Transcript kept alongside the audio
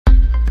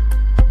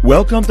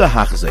Welcome to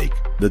Hachzik,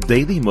 the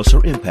Daily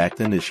Musar Impact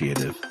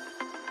Initiative.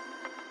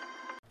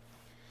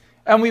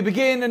 And we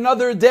begin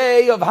another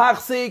day of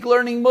Hachzik,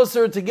 learning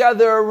Musar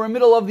together. We're in the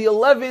middle of the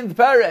 11th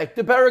parak,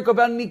 the parak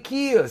about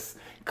Nikiyas,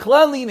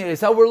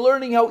 cleanliness, how we're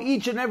learning how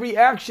each and every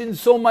action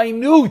is so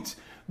minute.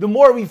 The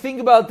more we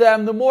think about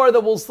them, the more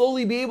that we'll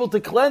slowly be able to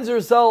cleanse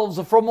ourselves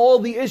from all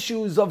the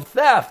issues of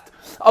theft,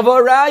 of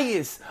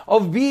arayis,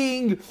 of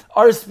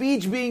our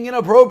speech being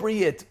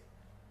inappropriate.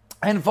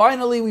 And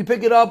finally, we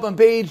pick it up on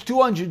page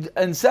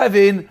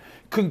 207,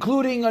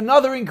 concluding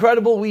another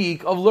incredible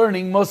week of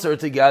learning Musar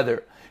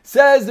together.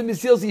 Says the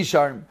Mesilas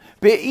Yesharim,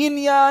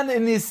 Be'inyan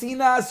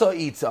nisina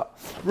sa'itza,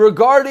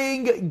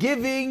 regarding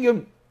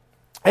giving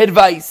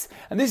advice.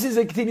 And this is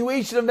a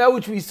continuation of that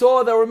which we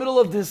saw, that we're in the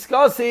middle of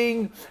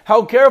discussing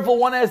how careful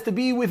one has to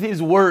be with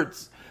his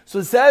words. So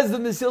it says the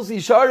Mesilas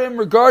Yesharim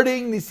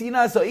regarding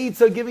nisina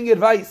sa'itza, giving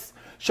advice.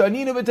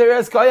 Shaninu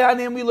b'teres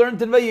kayanim, we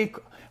learned in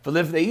Vayikra. In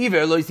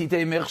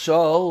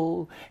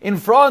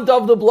front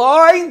of the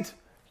blind,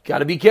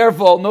 gotta be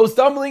careful, no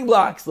stumbling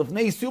blocks.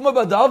 Someone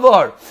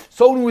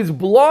who is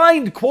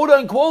blind, quote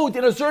unquote,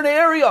 in a certain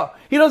area,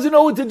 he doesn't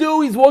know what to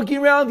do, he's walking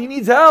around, he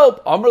needs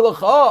help.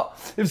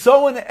 If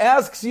someone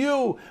asks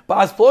you,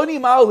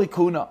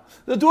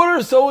 the daughter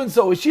of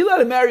so-and-so, is she allowed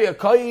to marry a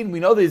kain?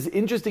 We know there's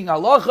interesting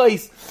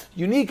halachas,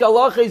 unique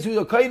halachas who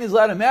a kain is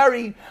allowed to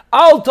marry.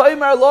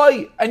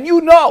 And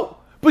you know.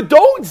 But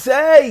don't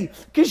say,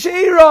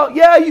 Kishira,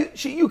 yeah,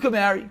 you can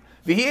marry.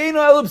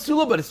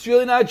 But it's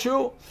really not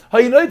true.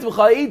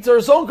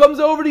 Or someone comes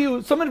over to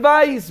you, some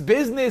advice,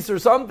 business or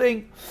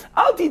something.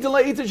 You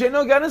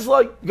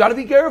got to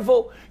be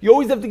careful. You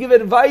always have to give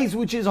advice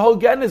which is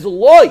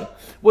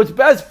what's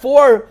best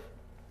for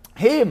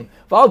him.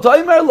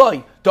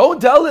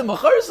 Don't tell him,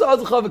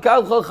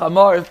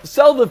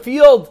 sell the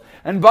field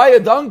and buy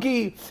a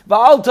donkey.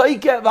 I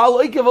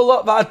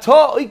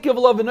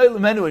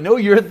know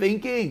you're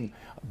thinking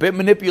bit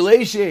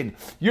manipulation.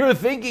 You're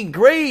thinking,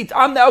 great,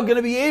 I'm now going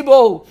to be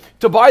able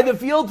to buy the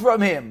field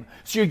from him.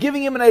 So you're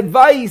giving him an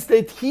advice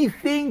that he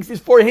thinks is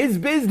for his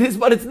business,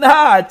 but it's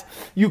not.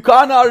 You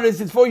can't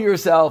artist, it's for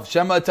yourself.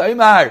 Shema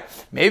Taimar.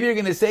 Maybe you're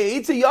going to say,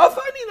 it's a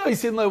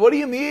yafani. What do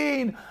you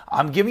mean?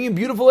 I'm giving him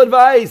beautiful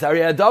advice.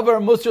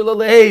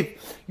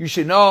 You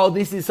should know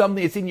this is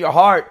something that's in your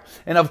heart.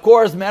 And of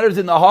course, matters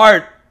in the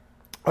heart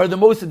are the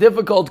most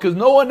difficult because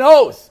no one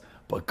knows.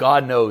 But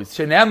God knows.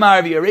 You should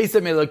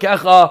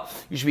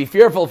be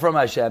fearful from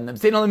Hashem.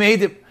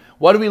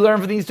 What do we learn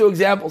from these two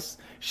examples?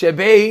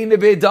 Whether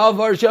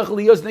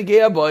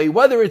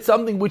it's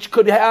something which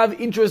could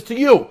have interest to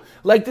you,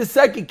 like the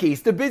second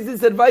case, the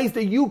business advice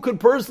that you could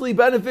personally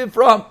benefit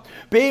from, or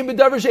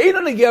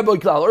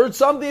it's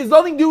something that has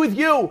nothing to do with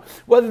you.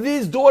 Whether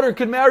this daughter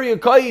could marry a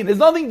kain has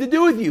nothing to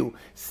do with you.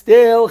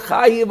 Still,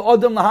 you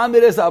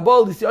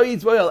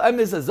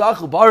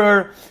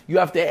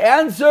have to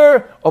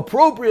answer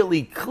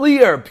appropriately,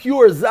 clear,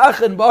 pure,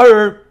 zachan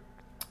barer,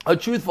 a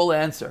truthful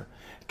answer.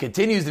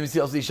 Continues the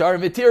Mesilas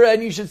Yesharim,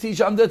 and you should see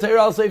Sham the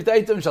Torah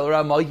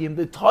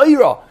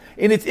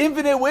in its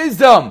infinite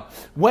wisdom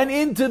went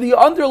into the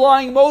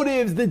underlying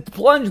motives that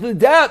plunge the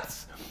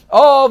depths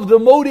of the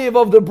motive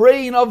of the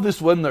brain of the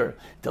swindler.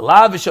 For in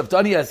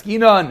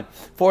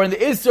the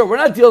Isser, we're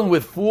not dealing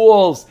with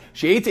fools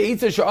who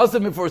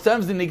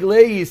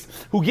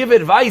give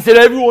advice that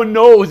everyone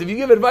knows. If you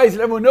give advice that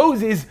everyone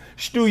knows is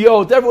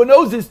shtuyot, everyone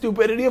knows is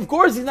stupidity, of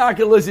course he's not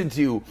going to listen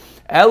to you.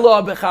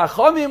 We're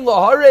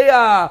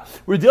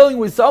dealing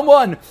with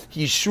someone,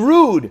 he's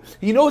shrewd,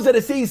 he knows how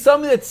to say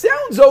something that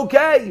sounds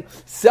okay.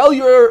 Sell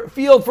your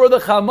field for the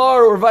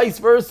chamar or vice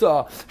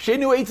versa.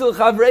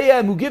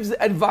 Who gives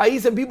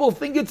advice and people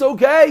think it's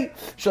okay.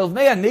 It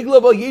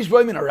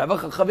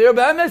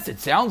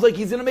sounds like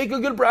he's going to make a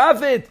good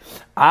profit.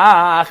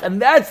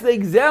 And that's the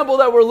example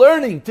that we're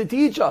learning to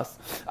teach us.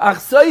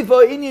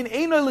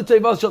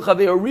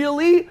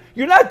 Really?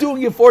 You're not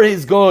doing it for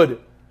his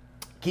good.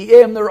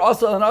 You're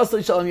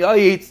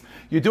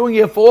doing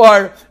it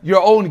for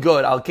your own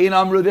good.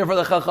 Therefore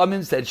the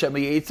Chachamim said,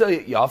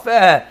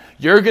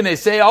 you're going to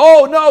say,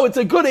 oh no, it's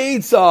a good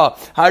Eitzah.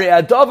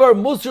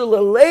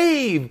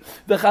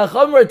 The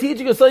Chachamim are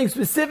teaching us something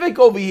specific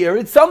over here.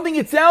 It's something,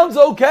 it sounds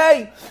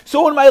okay.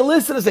 Someone might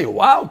listen and say,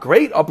 wow,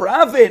 great, a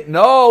profit.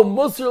 No,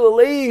 Musar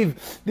L'Leiv.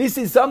 This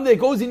is something that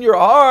goes in your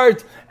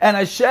heart and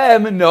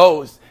Hashem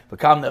knows. And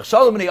says the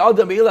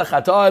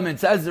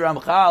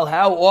Ramchal,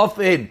 how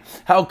often,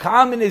 how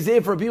common is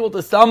it for people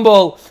to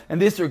stumble in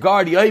this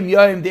regard,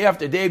 day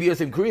after day, because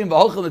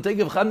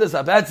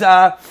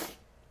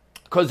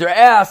they're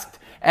asked,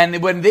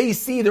 and when they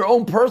see their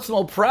own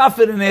personal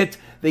profit in it,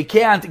 they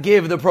can't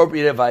give the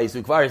appropriate advice.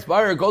 In the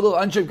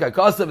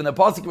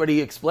pasuk where he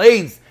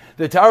explains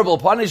the terrible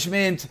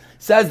punishment.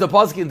 Says the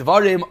pasuk in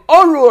Devarim,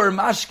 Arur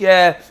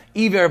mashke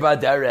iver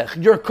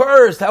baderech. You're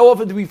cursed. How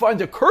often do we find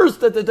a curse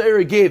that the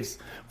Torah gives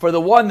for the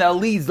one that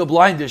leads the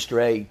blind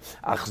astray?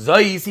 But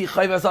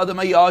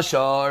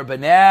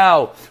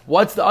now,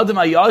 what's the Adam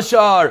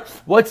HaYashar?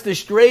 What's the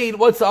straight?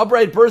 What's the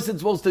upright person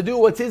supposed to do?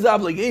 What's his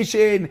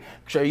obligation?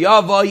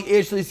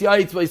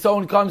 When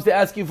someone comes to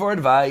ask you for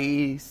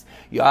advice,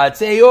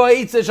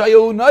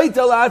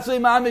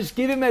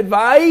 give him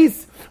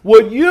advice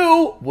what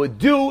you would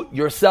do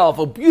yourself.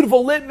 A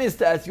beautiful litmus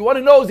test. You want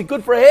to know, is it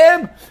good for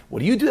him? What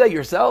do you do that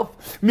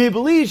yourself?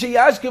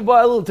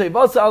 Without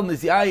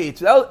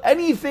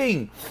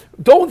anything.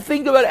 Don't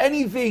think about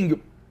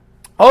anything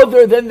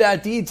other than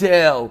that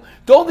detail.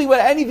 Don't think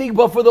about anything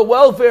but for the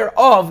welfare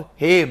of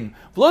him.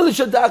 Don't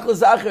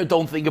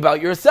think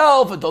about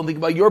yourself and don't think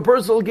about your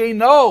personal gain.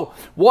 No.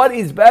 What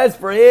is best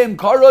for him?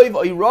 However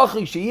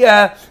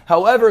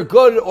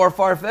good or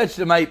far-fetched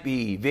it might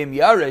be.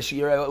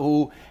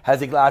 Who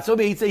has a glass of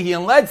Eitzah,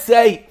 and let's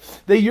say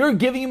that you're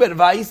giving him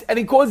advice and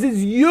it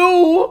causes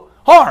you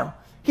harm.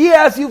 He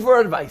asks you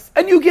for advice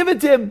and you give it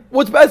to him.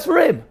 What's best for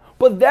him?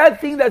 But that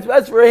thing that's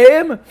best for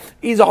him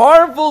is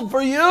harmful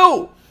for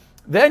you.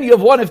 Then you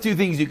have one of two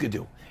things you could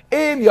do.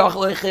 If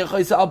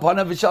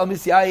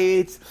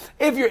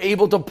you're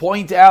able to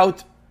point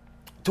out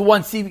to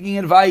one seeking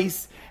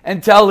advice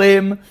and tell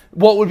him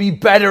what would be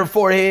better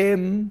for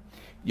him,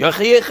 you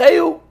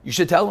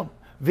should tell him.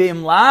 But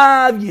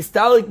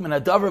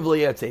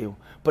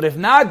if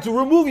not, to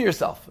remove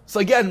yourself.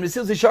 So again,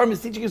 Mesilas Yesharim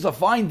is teaching us a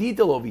fine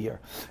detail over here.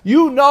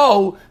 You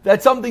know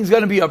that something's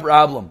going to be a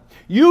problem.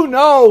 You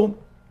know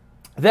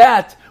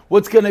that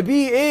what's going to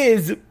be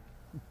is,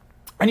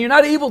 and you're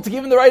not able to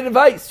give him the right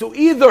advice. So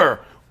either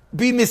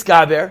be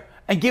miskaber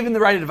and give him the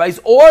right advice,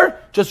 or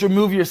just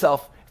remove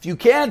yourself. If you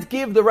can't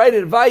give the right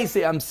advice,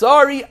 say, I'm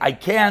sorry, I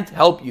can't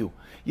help you.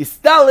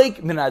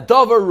 Yistalik min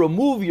hadavar,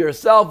 remove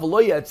yourself.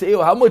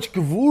 How much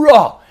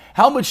gevura,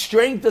 how much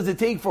strength does it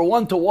take for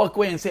one to walk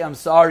away and say, I'm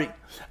sorry?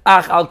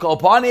 Ach al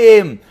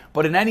kopanim.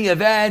 But in any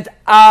event,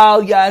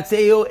 al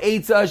yatzeu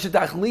eitza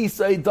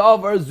shetachlisay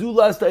davar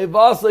zulas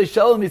taivasay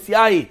shalom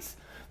misyayitz.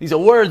 These are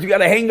words you got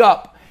to hang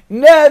up.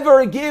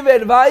 Never give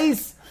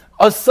advice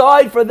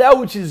aside for that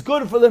which is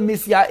good for the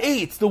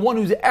misya'etz, the one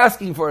who's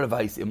asking for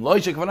advice. The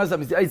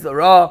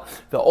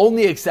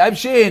only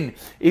exception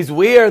is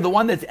where the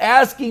one that's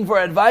asking for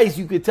advice,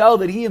 you could tell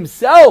that he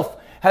himself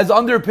has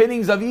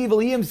underpinnings of evil.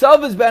 He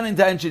himself has bad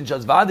intentions. Then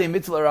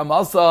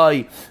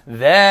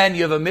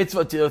you have a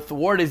mitzvah to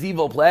thwart his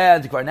evil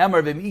plans.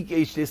 That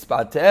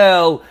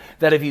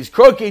if he's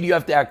crooked, you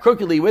have to act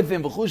crookedly with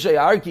him.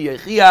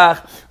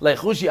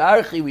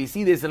 We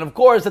see this, and of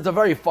course, that's a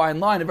very fine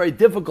line, a very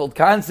difficult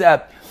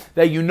concept.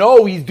 That you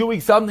know he's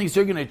doing something, so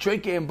you're going to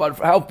trick him, but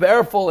how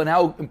powerful and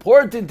how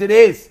important it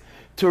is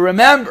to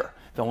remember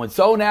that when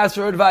someone asks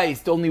for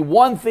advice, the only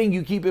one thing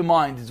you keep in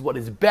mind is what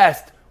is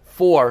best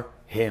for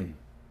him.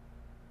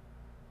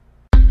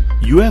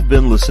 You have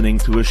been listening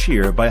to a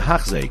shiur by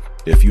Hachzeik.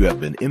 If you have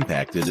been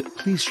impacted,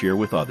 please share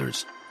with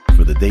others.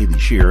 For the daily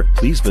shiur,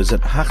 please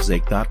visit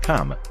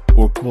Hachzeik.com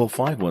or call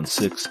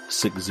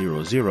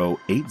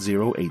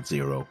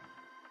 516-600-8080.